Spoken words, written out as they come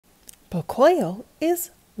POCOYO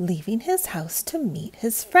is leaving his house to meet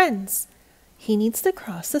his friends. He needs to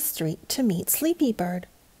cross the street to meet Sleepy Bird.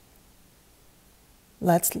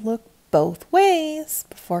 Let's look both ways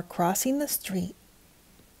before crossing the street.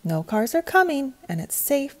 No cars are coming and it's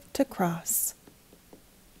safe to cross.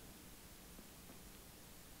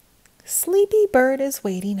 Sleepy Bird is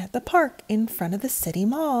waiting at the park in front of the city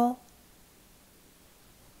mall.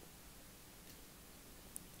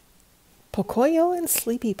 POCOYO and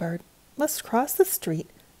Sleepy Bird must cross the street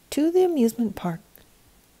to the amusement park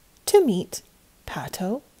to meet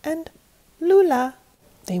Pato and Loula.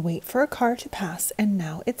 They wait for a car to pass and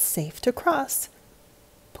now it's safe to cross.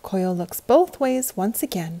 POCOYO looks both ways once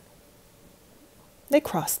again. They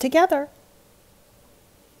cross together.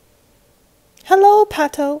 Hello,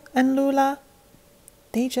 Pato and Loula.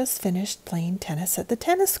 They just finished playing tennis at the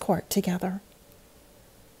tennis court together.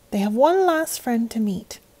 They have one last friend to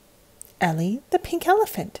meet. Elly the pink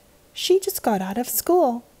elephant. She just got out of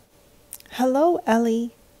school. Hello,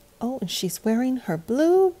 Elly. Oh, and she's wearing her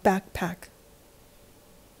blue backpack.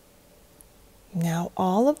 Now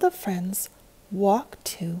all of the friends walk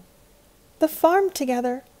to the farm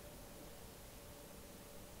together,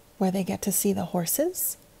 where they get to see the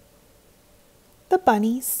horses, the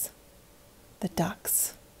bunnies, the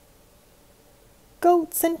ducks,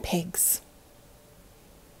 goats, and pigs.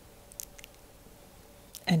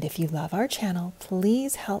 And if you love our channel,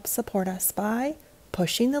 please help support us by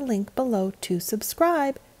pushing the link below to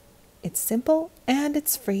subscribe. It's simple and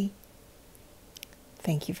it's free.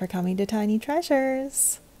 Thank you for coming to Tiny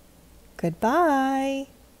Treasures. Goodbye.